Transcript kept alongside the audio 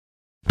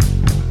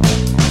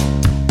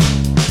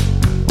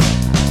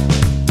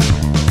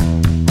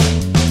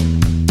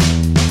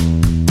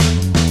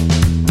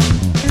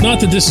Not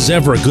that this is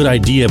ever a good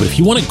idea, but if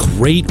you want a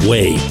great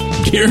way,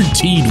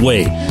 guaranteed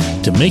way,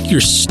 to make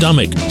your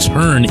stomach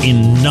turn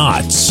in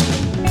knots,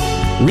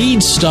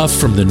 read stuff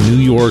from the New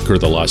York or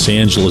the Los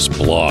Angeles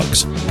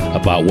blogs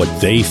about what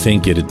they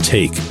think it'd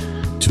take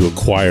to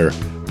acquire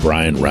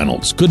Bryan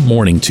Reynolds. Good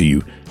morning to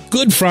you.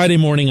 Good Friday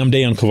morning. I'm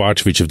Dejan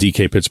Kovacevic of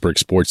DK Pittsburgh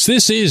Sports.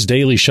 This is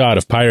Daily Shot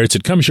of Pirates.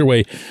 It comes your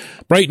way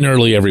bright and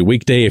early every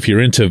weekday. If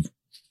you're into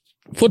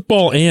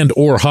football and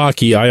or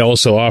hockey, I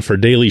also offer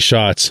daily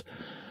shots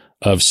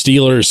of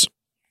Steelers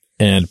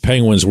and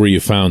Penguins where you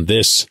found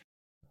this.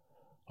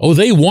 Oh,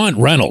 they want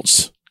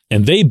Reynolds,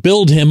 and they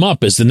build him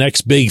up as the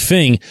next big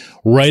thing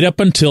right up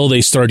until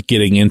they start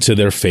getting into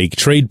their fake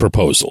trade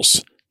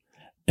proposals.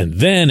 And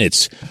then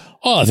it's,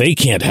 oh, they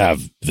can't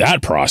have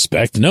that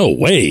prospect. No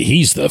way.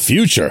 He's the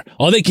future.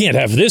 Oh, they can't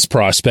have this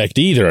prospect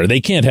either. Or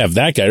they can't have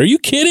that guy. Are you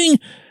kidding?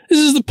 This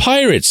is the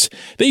Pirates.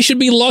 They should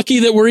be lucky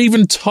that we're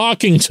even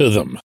talking to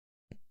them.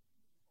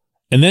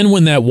 And then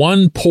when that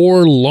one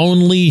poor,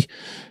 lonely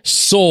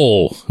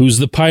soul who's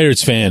the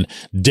Pirates fan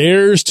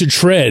dares to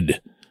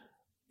tread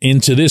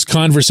into this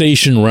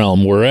conversation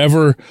realm,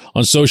 wherever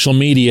on social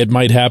media it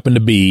might happen to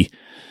be,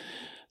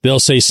 they'll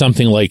say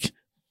something like,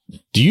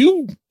 do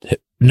you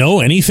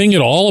know anything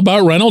at all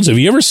about Reynolds? Have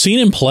you ever seen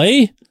him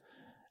play?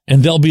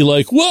 And they'll be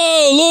like,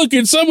 whoa, look,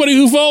 it's somebody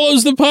who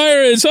follows the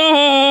Pirates.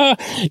 Ah,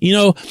 you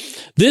know,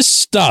 this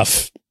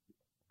stuff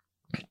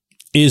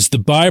is the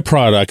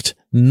byproduct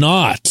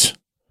not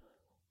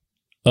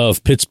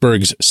of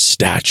Pittsburgh's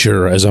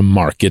stature as a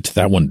market.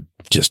 That one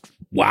just,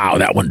 wow,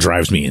 that one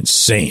drives me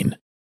insane.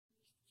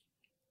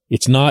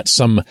 It's not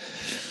some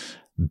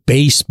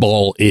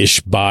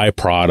baseball-ish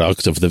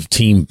byproduct of the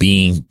team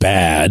being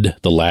bad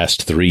the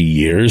last 3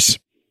 years.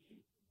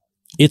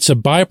 It's a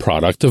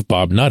byproduct of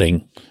Bob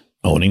Nutting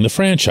owning the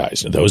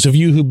franchise. And those of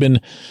you who've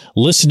been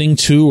listening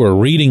to or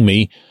reading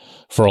me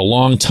for a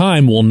long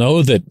time will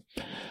know that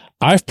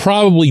I've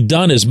probably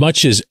done as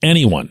much as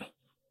anyone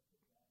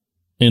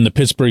in the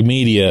Pittsburgh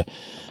media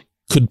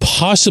could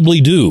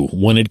possibly do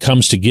when it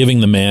comes to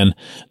giving the man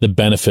the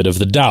benefit of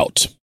the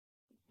doubt.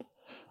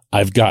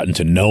 I've gotten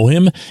to know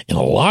him in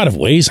a lot of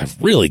ways. I've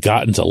really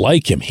gotten to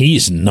like him.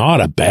 He's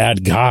not a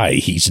bad guy.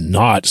 He's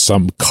not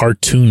some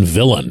cartoon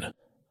villain.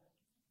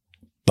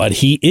 But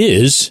he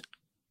is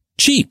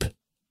cheap.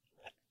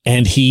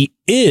 And he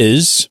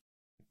is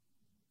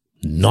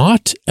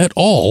not at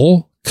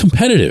all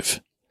competitive.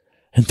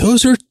 And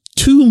those are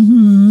two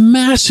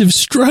massive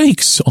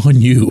strikes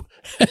on you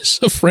as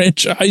a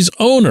franchise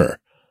owner,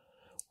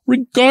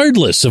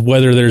 regardless of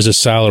whether there's a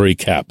salary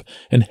cap.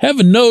 And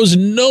heaven knows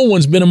no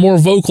one's been a more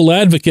vocal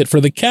advocate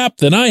for the cap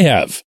than I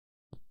have.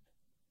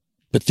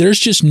 But there's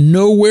just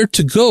nowhere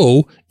to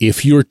go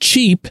if you're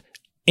cheap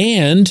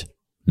and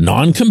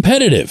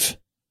non-competitive.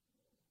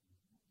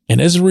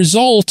 And as a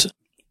result,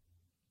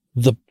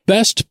 the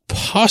best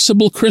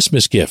possible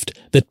Christmas gift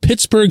that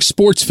Pittsburgh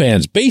sports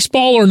fans,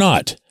 baseball or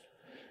not,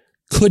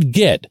 could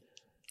get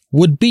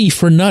would be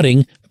for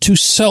Nutting to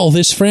sell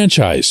this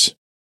franchise.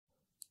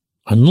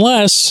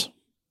 Unless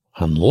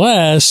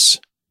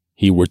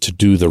he were to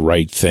do the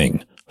right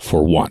thing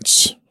for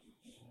once.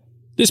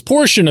 This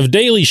portion of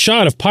Daily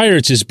Shot of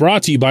Pirates is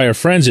brought to you by our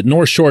friends at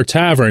North Shore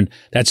Tavern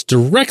that's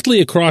directly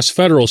across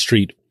Federal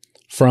Street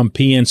from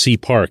PNC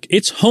Park.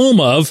 It's home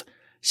of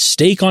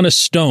Steak on a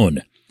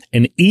Stone,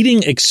 an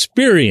eating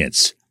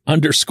experience,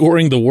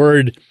 underscoring the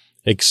word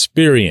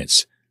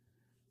experience.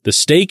 The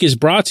steak is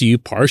brought to you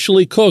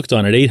partially cooked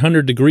on an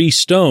 800-degree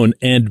stone,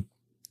 and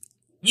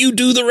you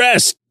do the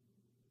rest.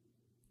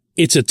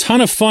 It's a ton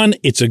of fun,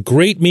 it's a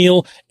great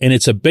meal, and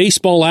it's a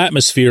baseball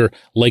atmosphere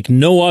like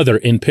no other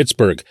in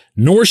Pittsburgh.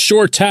 North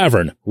Shore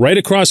Tavern, right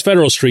across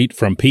Federal Street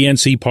from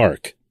PNC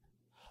Park.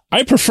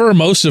 I prefer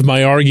most of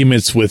my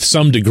arguments with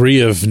some degree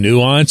of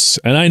nuance,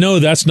 and I know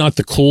that's not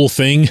the cool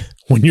thing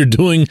when you're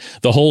doing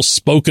the whole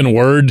spoken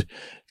word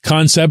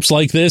concepts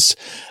like this.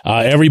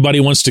 Everybody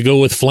wants to go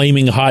with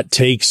flaming hot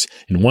takes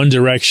in one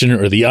direction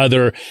or the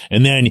other,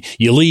 and then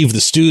you leave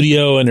the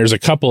studio and there's a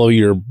couple of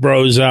your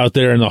bros out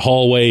there in the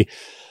hallway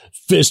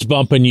fist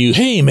bumping you.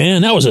 Hey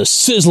man, that was a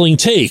sizzling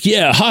take.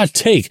 Yeah, hot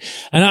take.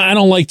 And I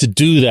don't like to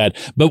do that.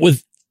 But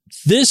with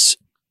this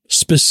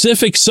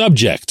specific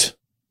subject,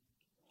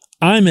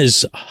 I'm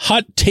as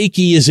hot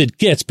takey as it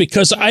gets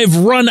because I've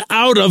run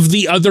out of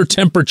the other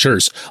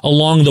temperatures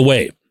along the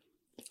way.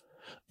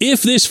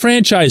 If this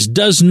franchise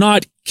does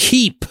not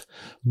keep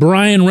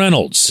Bryan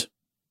Reynolds,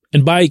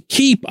 and by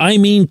keep, I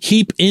mean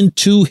keep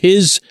into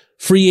his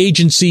free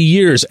agency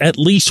years, at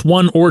least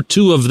one or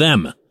two of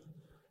them,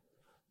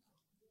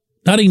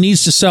 Nutting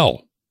needs to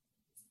sell.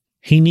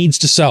 He needs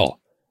to sell.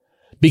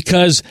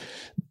 Because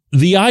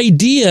the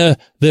idea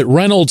that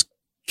Reynolds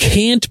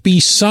can't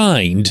be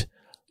signed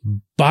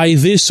by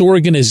this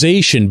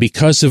organization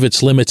because of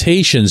its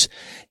limitations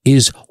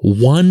is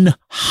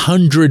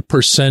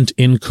 100%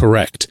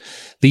 incorrect.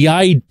 The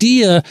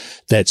idea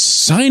that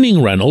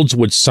signing Reynolds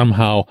would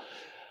somehow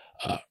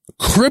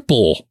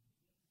cripple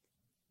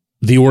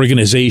the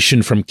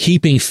organization from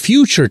keeping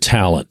future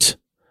talent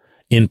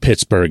in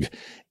Pittsburgh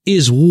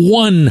is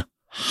 110%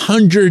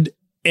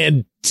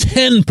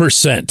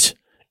 110%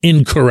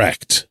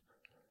 incorrect.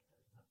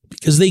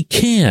 Because they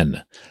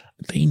can.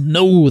 They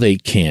know they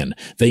can.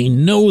 They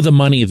know the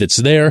money that's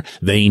there.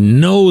 They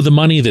know the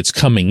money that's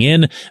coming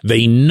in.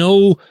 They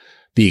know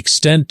the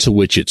extent to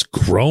which it's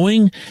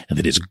growing and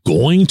that it's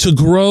going to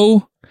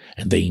grow.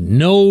 And they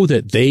know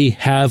that they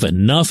have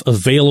enough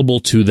available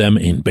to them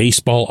in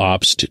baseball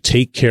ops to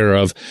take care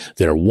of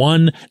their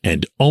one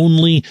and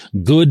only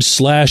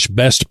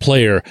good/best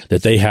player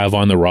that they have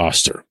on the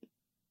roster.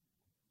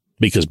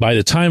 Because by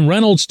the time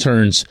Reynolds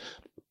turns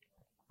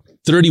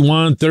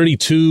 31,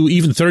 32,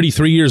 even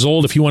 33 years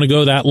old, if you want to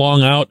go that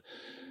long out,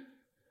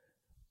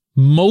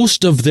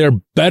 most of their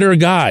better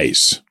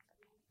guys,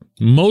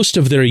 most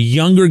of their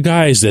younger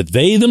guys that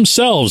they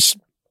themselves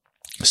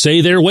say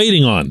they're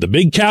waiting on, the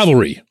big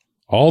cavalry,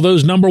 all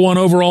those number one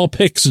overall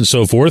picks and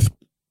so forth,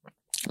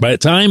 by the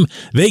time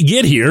they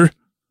get here,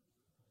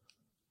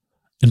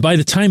 and by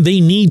the time they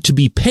need to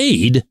be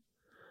paid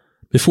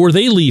before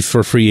they leave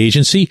for free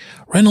agency,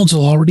 Reynolds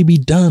will already be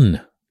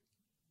done.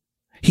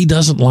 He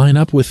doesn't line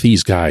up with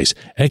these guys,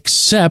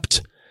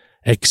 except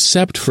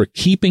for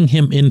keeping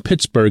him in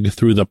Pittsburgh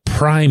through the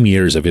prime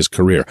years of his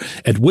career,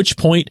 at which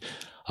point,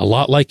 a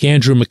lot like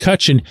Andrew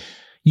McCutchen,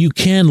 you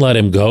can let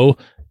him go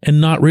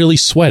and not really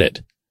sweat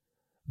it.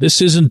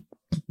 This isn't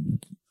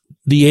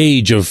the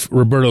age of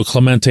Roberto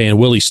Clemente and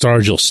Willie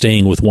Stargell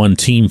staying with one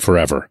team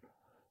forever.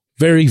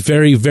 Very,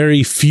 very,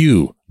 very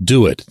few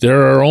do it.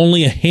 There are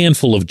only a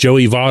handful of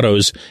Joey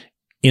Vottos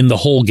in the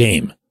whole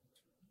game.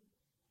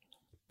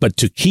 But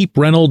to keep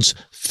Reynolds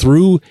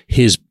through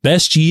his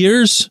best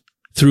years,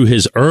 through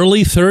his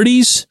early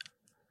 30s,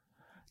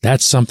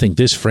 that's something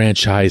this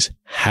franchise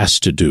has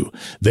to do.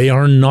 They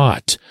are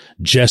not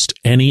just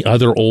any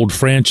other old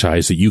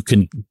franchise that you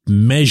can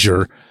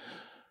measure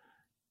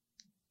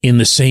in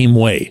the same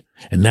way.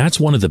 And that's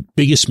one of the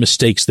biggest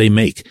mistakes they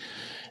make.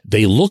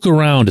 They look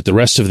around at the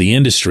rest of the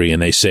industry and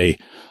they say,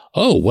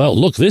 oh, well,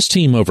 look, this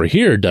team over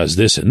here does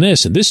this, and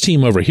this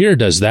team over here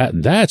does that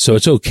and that, so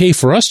it's okay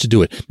for us to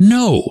do it.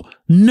 No,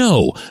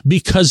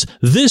 because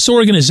this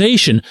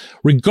organization,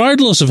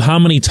 regardless of how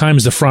many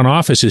times the front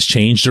office has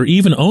changed or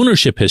even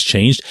ownership has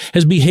changed,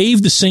 has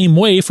behaved the same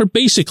way for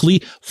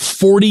basically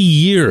 40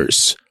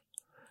 years.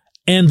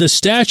 And the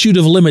statute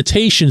of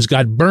limitations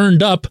got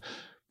burned up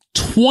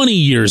 20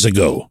 years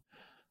ago.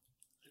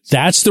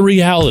 That's the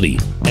reality,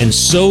 and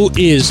so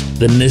is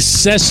the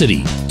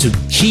necessity to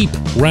keep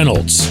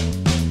Reynolds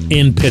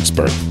in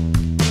Pittsburgh.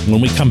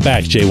 When we come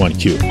back,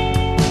 J1Q.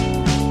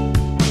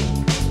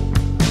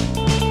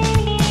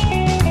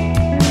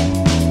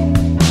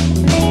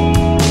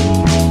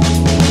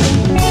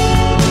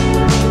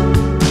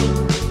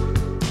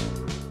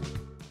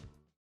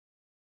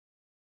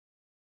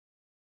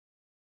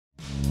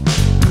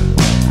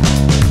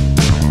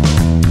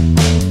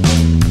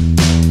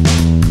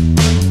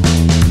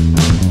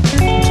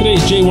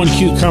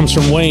 J1Q comes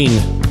from Wayne,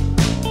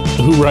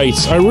 who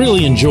writes, I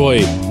really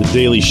enjoy the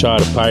Daily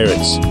Shot of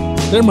Pirates.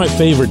 They're my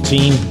favorite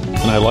team,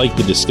 and I like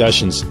the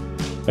discussions.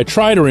 I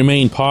try to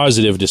remain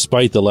positive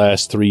despite the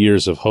last 3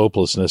 years of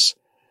hopelessness.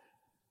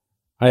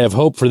 I have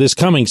hope for this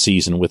coming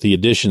season with the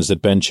additions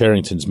that Ben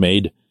Cherington's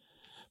made.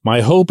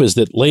 My hope is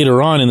that later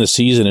on in the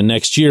season and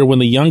next year, when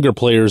the younger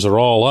players are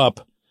all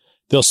up,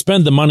 they'll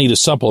spend the money to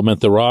supplement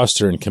the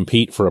roster and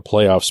compete for a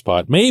playoff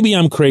spot. Maybe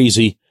I'm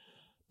crazy,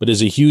 but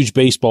as a huge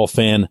baseball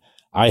fan,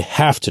 I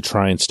have to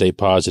try and stay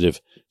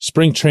positive.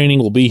 Spring training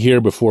will be here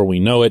before we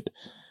know it.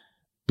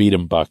 Beat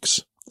 'em,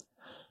 Bucks.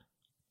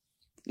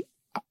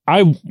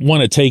 I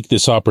want to take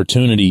this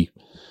opportunity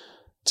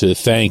to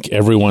thank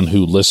everyone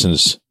who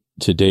listens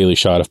to Daily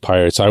Shot of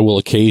Pirates. I will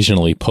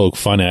occasionally poke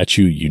fun at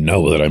you. You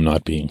know that I'm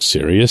not being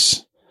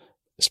serious,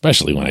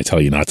 especially when I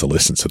tell you not to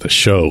listen to the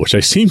show, which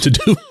I seem to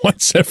do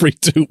once every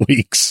 2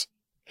 weeks.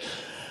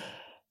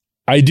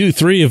 I do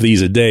 3 of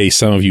these a day.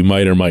 Some of you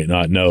might or might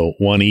not know,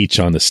 1 each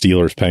on the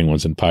Steelers,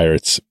 Penguins, and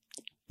Pirates.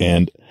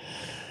 And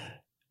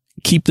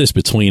keep this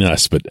between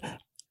us, but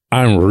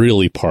I'm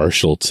really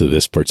partial to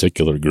this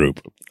particular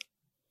group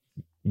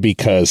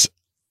because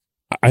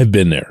I've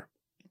been there.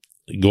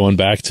 Going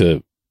back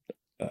to,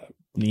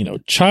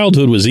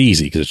 childhood was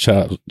easy because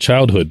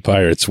childhood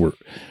Pirates were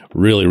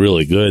really,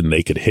 really good and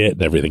they could hit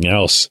and everything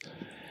else.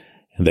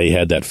 And they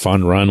had that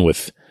fun run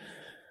with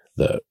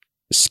the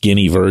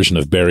skinny version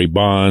of Barry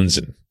Bonds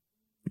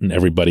and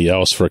everybody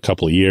else for a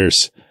couple of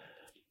years.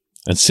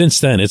 And since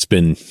then, it's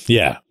been,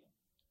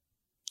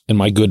 And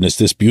my goodness,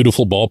 this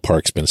beautiful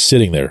ballpark's been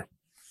sitting there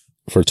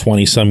for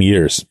 20 some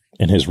years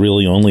and has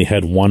really only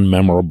had one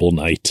memorable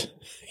night,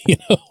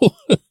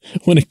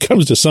 when it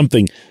comes to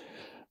something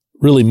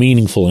really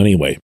meaningful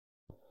anyway.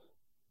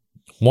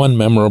 One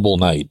memorable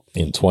night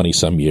in 20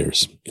 some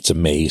years. It's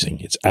amazing.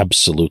 It's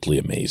absolutely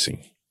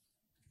amazing.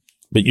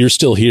 But you're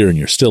still here and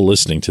you're still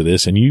listening to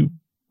this and you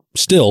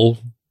still,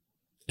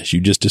 as you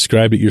just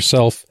described it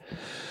yourself,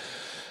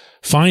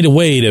 find a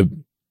way to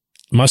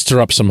muster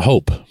up some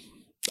hope.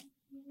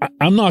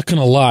 I'm not going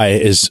to lie,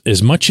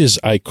 as much as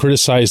I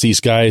criticize these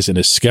guys and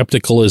as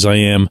skeptical as I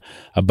am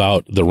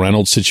about the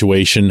Reynolds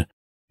situation,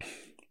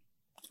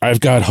 I've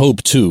got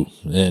hope too.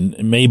 And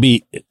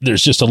maybe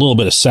there's just a little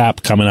bit of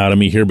sap coming out of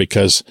me here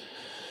because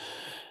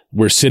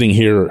we're sitting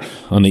here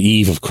on the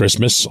eve of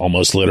Christmas,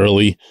 almost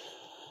literally.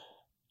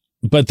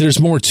 But there's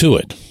more to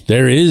it.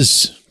 There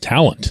is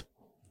talent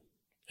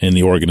in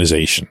the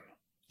organization.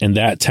 And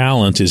that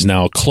talent is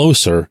now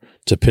closer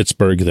to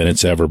Pittsburgh than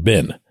it's ever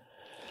been.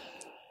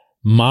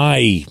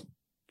 My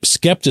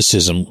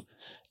skepticism,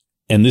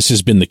 and this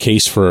has been the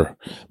case for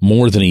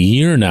more than a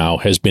year now,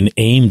 has been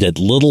aimed at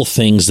little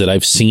things that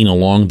I've seen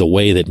along the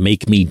way that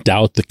make me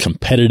doubt the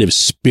competitive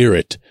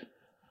spirit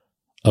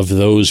of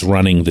those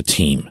running the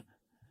team.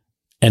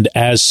 And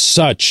as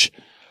such,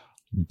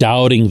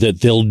 doubting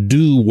that they'll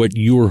do what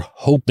you're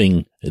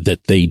hoping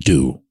that they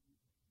do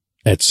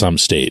at some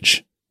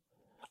stage.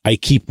 I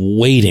keep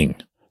waiting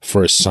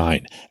for a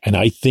sign. And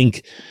I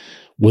think,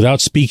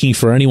 without speaking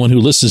for anyone who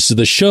listens to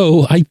the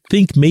show, I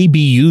think maybe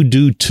you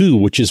do too,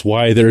 which is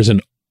why there's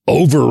an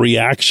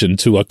overreaction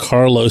to a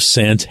Carlos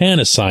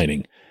Santana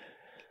signing.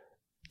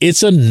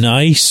 It's a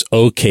nice,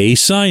 okay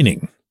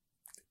signing.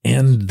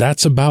 And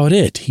that's about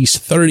it. He's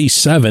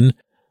 37.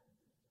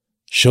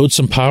 Showed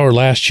some power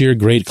last year.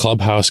 Great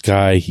clubhouse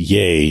guy.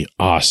 Yay.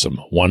 Awesome.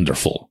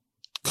 Wonderful.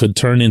 Could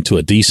turn into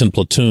a decent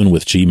platoon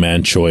with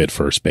Ji-Man Choi at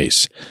first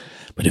base.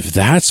 But if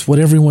that's what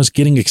everyone's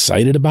getting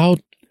excited about,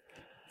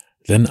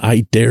 then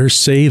I dare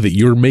say that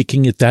you're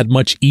making it that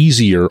much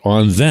easier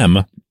on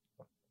them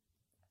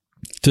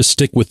to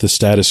stick with the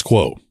status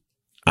quo.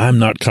 I'm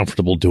not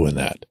comfortable doing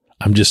that.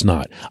 I'm just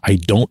not. I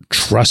don't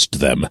trust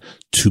them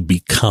to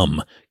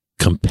become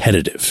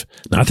competitive.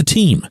 Not the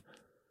team,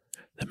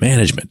 the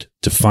management,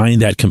 to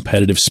find that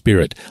competitive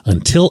spirit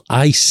until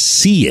I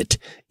see it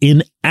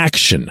in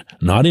action,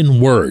 not in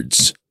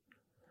words.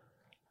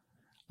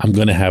 I'm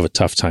going to have a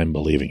tough time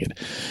believing it.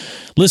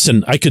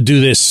 Listen, I could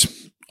do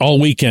this all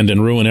weekend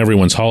and ruin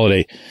everyone's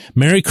holiday.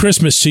 Merry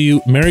Christmas to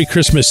you. Merry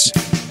Christmas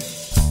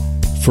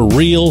for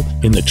real,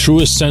 in the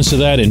truest sense of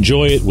that.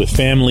 Enjoy it with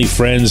family,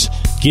 friends.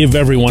 Give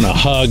everyone a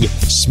hug,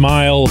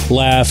 smile,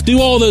 laugh. Do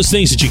all those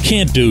things that you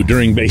can't do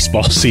during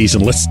baseball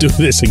season. Let's do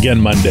this again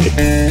Monday.